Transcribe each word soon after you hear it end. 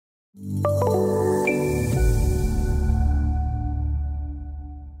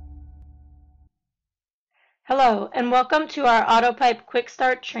Hello, and welcome to our AutoPIPE Quick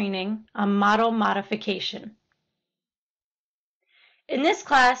Start training on model modification. In this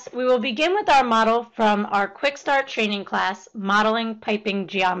class, we will begin with our model from our Quick Start training class, Modeling Piping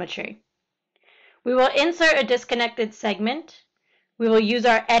Geometry. We will insert a disconnected segment. We will use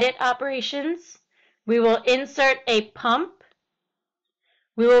our edit operations. We will insert a pump.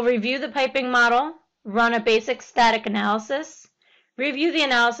 We will review the piping model, run a basic static analysis, review the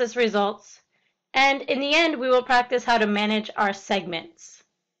analysis results, and in the end, we will practice how to manage our segments.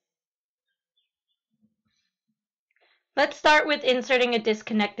 Let's start with inserting a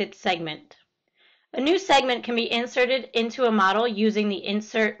disconnected segment. A new segment can be inserted into a model using the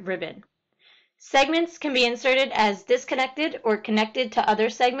Insert ribbon. Segments can be inserted as disconnected or connected to other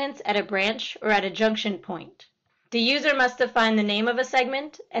segments at a branch or at a junction point. The user must define the name of a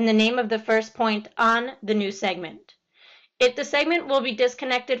segment and the name of the first point on the new segment. If the segment will be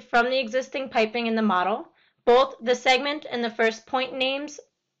disconnected from the existing piping in the model, both the segment and the first point names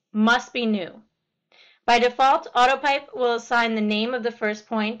must be new. By default, AutoPIPE will assign the name of the first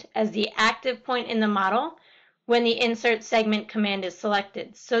point as the active point in the model when the Insert Segment command is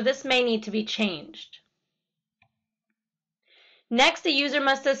selected, so this may need to be changed. Next, the user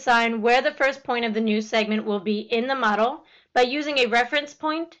must assign where the first point of the new segment will be in the model by using a reference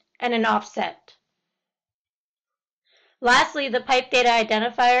point and an offset. Lastly, the pipe data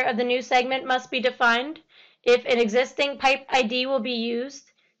identifier of the new segment must be defined. If an existing pipe ID will be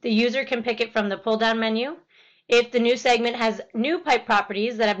used, the user can pick it from the pull-down menu. If the new segment has new pipe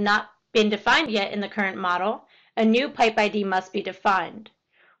properties that have not been defined yet in the current model, a new pipe ID must be defined.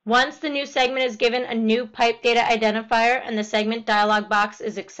 Once the new segment is given a new pipe data identifier and the segment dialog box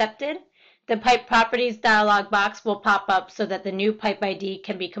is accepted, the pipe properties dialog box will pop up so that the new pipe ID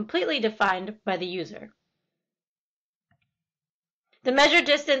can be completely defined by the user. The measure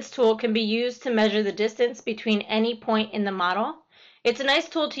distance tool can be used to measure the distance between any point in the model. It's a nice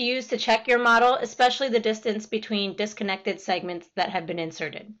tool to use to check your model, especially the distance between disconnected segments that have been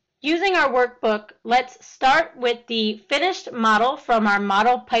inserted. Using our workbook, let's start with the finished model from our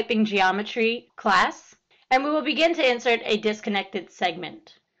Model Piping Geometry class, and we will begin to insert a disconnected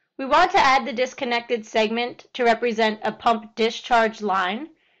segment. We want to add the disconnected segment to represent a pump discharge line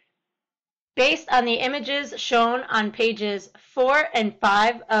based on the images shown on pages 4 and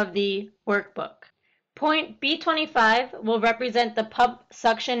 5 of the workbook. Point B25 will represent the pump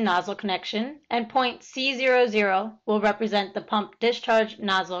suction nozzle connection, and point C00 will represent the pump discharge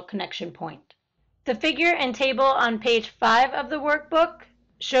nozzle connection point. The figure and table on page 5 of the workbook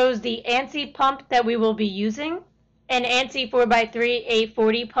shows the ANSI pump that we will be using, an ANSI 4x3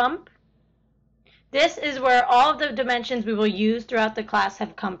 A40 pump. This is where all of the dimensions we will use throughout the class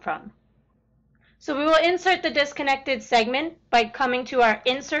have come from. So we will insert the disconnected segment by coming to our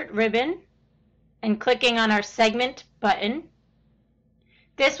Insert ribbon and clicking on our Segment button.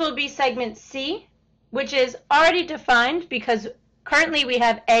 This will be segment C, which is already defined because currently we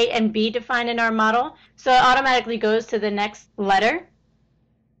have A and B defined in our model, so it automatically goes to the next letter.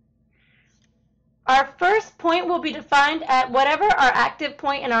 Our first point will be defined at whatever our active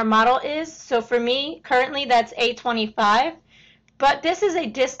point in our model is. So for me, currently that's A25. But this is a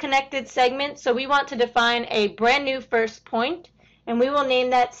disconnected segment, so we want to define a brand new first point, and we will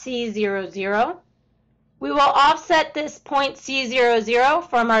name that C00. We will offset this point C00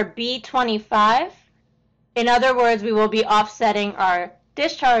 from our B25. In other words, we will be offsetting our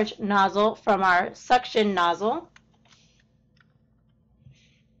discharge nozzle from our suction nozzle.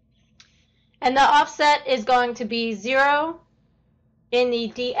 And the offset is going to be 0 in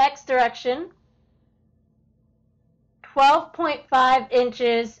the DX direction, 12.5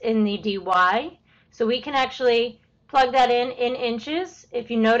 inches in the DY. So we can actually plug that in inches. If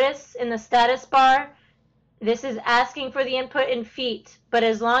you notice in the status bar, this is asking for the input in feet, but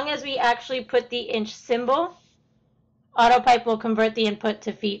as long as we actually put the inch symbol, AutoPIPE will convert the input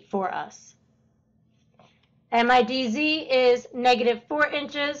to feet for us. And my DZ is -4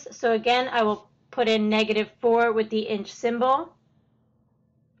 inches, so again I will put in -4 with the inch symbol.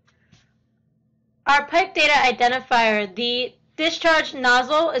 Our pipe data identifier, the discharge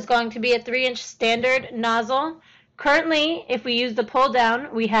nozzle is going to be a 3-inch standard nozzle. Currently, if we use the pull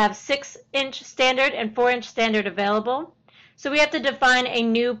down, we have 6-inch standard and 4-inch standard available. So we have to define a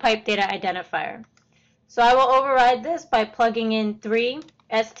new pipe data identifier. So I will override this by plugging in 3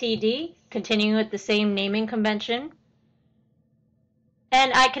 STD, continuing with the same naming convention.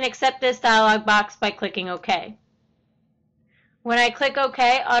 And I can accept this dialog box by clicking OK. When I click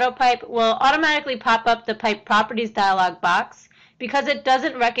OK, AutoPIPE will automatically pop up the pipe properties dialog box because it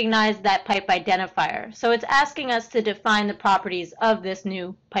doesn't recognize that pipe identifier. So it's asking us to define the properties of this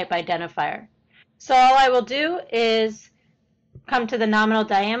new pipe identifier. So all I will do is come to the nominal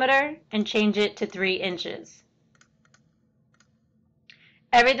diameter and change it to 3 inches.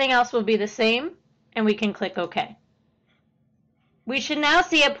 Everything else will be the same, and we can click OK. We should now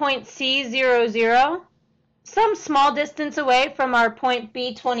see a point C00 some small distance away from our point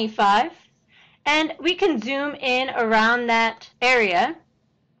B25, and we can zoom in around that area,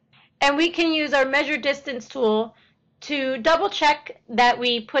 and we can use our measure distance tool to double check that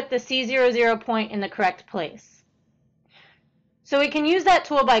we put the C00 point in the correct place. So we can use that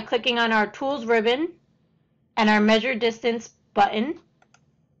tool by clicking on our tools ribbon and our measure distance button,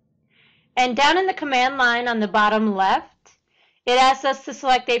 and down in the command line on the bottom left, it asks us to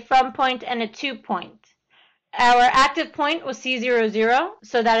select a from point and a to point. Our active point was C00,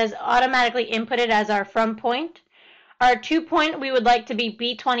 so that is automatically inputted as our from point. Our to point we would like to be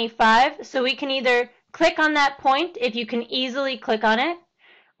B25, so we can either click on that point if you can easily click on it,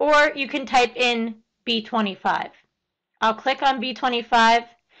 or you can type in B25. I'll click on B25.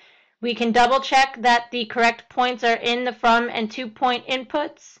 We can double check that the correct points are in the from and to point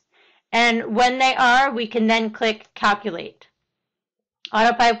inputs, and when they are, we can then click calculate.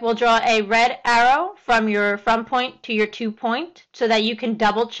 AutoPIPE will draw a red arrow from your from point to your to point so that you can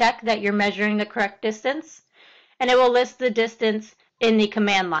double check that you're measuring the correct distance, and it will list the distance in the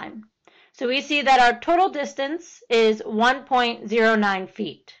command line. So we see that our total distance is 1.09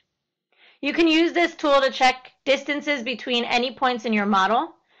 feet. You can use this tool to check distances between any points in your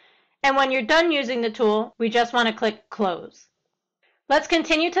model, and when you're done using the tool, we just want to click close. Let's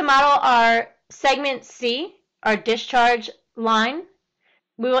continue to model our segment C, our discharge line.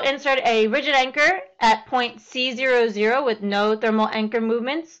 We will insert a rigid anchor at point C00 with no thermal anchor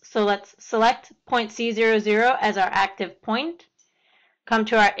movements. So let's select point C00 as our active point. Come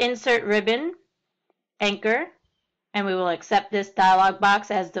to our insert ribbon, anchor, and we will accept this dialog box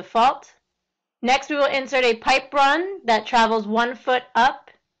as default. Next, we will insert a pipe run that travels 1 foot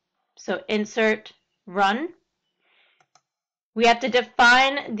up. So insert run. We have to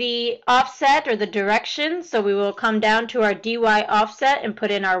define the offset or the direction, so we will come down to our DY offset and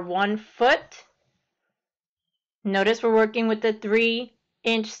put in our 1 foot. Notice we're working with the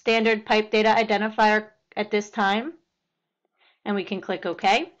 3-inch standard pipe data identifier at this time, and we can click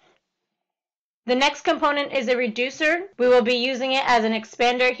OK. The next component is a reducer. We will be using it as an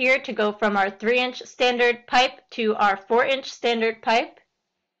expander here to go from our 3-inch standard pipe to our 4-inch standard pipe.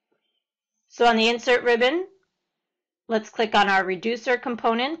 So on the insert ribbon, let's click on our reducer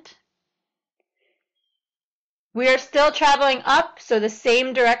component. We are still traveling up, so the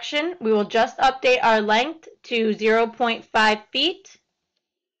same direction. We will just update our length to 0.5 feet.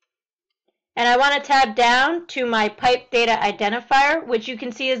 And I want to tab down to my pipe data identifier, which you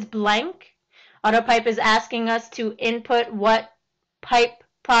can see is blank. AutoPIPE is asking us to input what pipe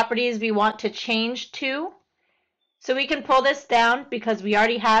properties we want to change to. So we can pull this down because we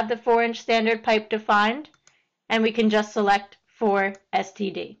already have the 4-inch standard pipe defined, and we can just select for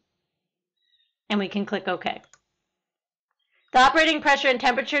STD. And we can click OK. The operating pressure and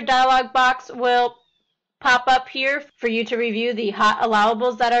temperature dialog box will pop up here for you to review the hot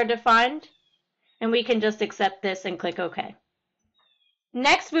allowables that are defined, and we can just accept this and click OK.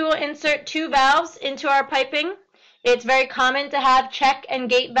 Next, we will insert 2 valves into our piping. It's very common to have check and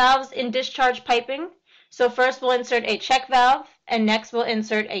gate valves in discharge piping. So first we'll insert a check valve, and next we'll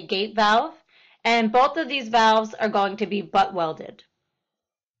insert a gate valve. And both of these valves are going to be butt welded.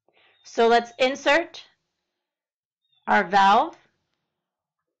 So let's insert our valve.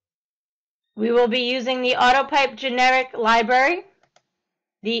 We will be using the AutoPIPE generic library,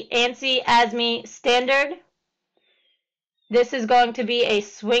 the ANSI ASME standard. This is going to be a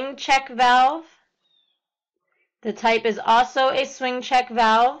swing check valve. The type is also a swing check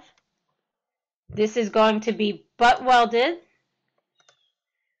valve. This is going to be butt welded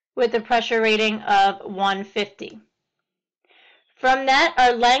with a pressure rating of 150. From that,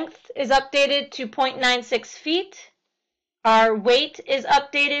 our length is updated to 0.96 feet. Our weight is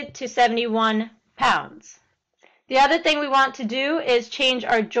updated to 71 pounds. The other thing we want to do is change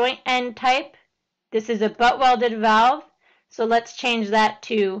our joint end type. This is a butt welded valve, so let's change that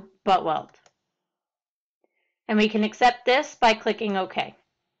to butt weld. And we can accept this by clicking OK.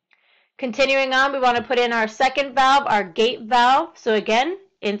 Continuing on, we want to put in our second valve, our gate valve. So again,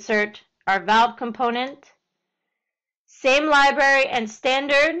 insert our valve component. Same library and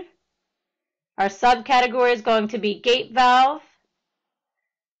standard. Our subcategory is going to be gate valve,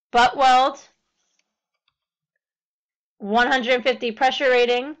 butt weld, 150 pressure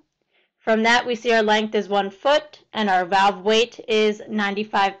rating, From that, we see our length is 1 foot and our valve weight is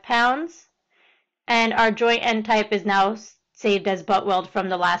 95 pounds. And our joint end type is now saved as butt weld from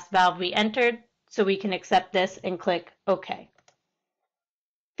the last valve we entered, so we can accept this and click OK.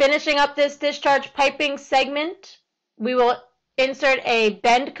 Finishing up this discharge piping segment, we will insert a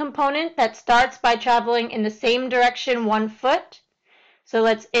bend component that starts by traveling in the same direction 1 foot. So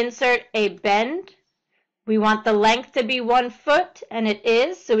let's insert a bend. We want the length to be 1 foot, and it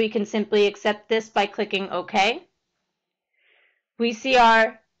is, so we can simply accept this by clicking OK. We see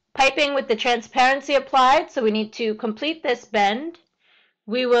our piping with the transparency applied, so we need to complete this bend.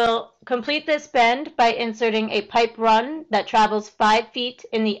 We will complete this bend by inserting a pipe run that travels 5 feet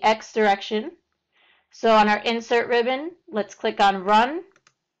in the X direction. So on our insert ribbon, let's click on Run.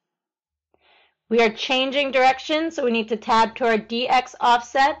 We are changing direction, so we need to tab to our DX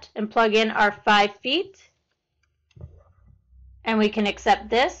offset and plug in our 5 feet. And we can accept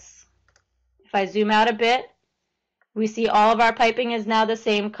this. If I zoom out a bit, we see all of our piping is now the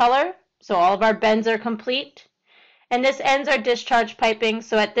same color, so all of our bends are complete. And this ends our discharge piping,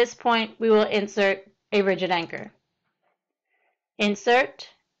 so at this point we will insert a rigid anchor. Insert,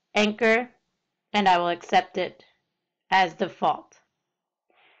 anchor, and I will accept it as default.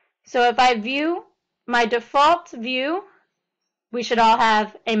 So if I view my default view, we should all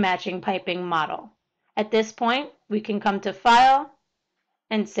have a matching piping model. At this point, we can come to File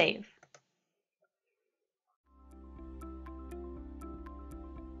and Save.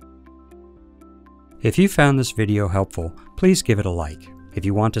 If you found this video helpful, please give it a like. If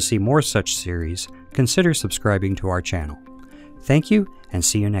you want to see more such series, consider subscribing to our channel. Thank you, and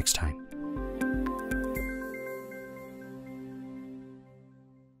see you next time.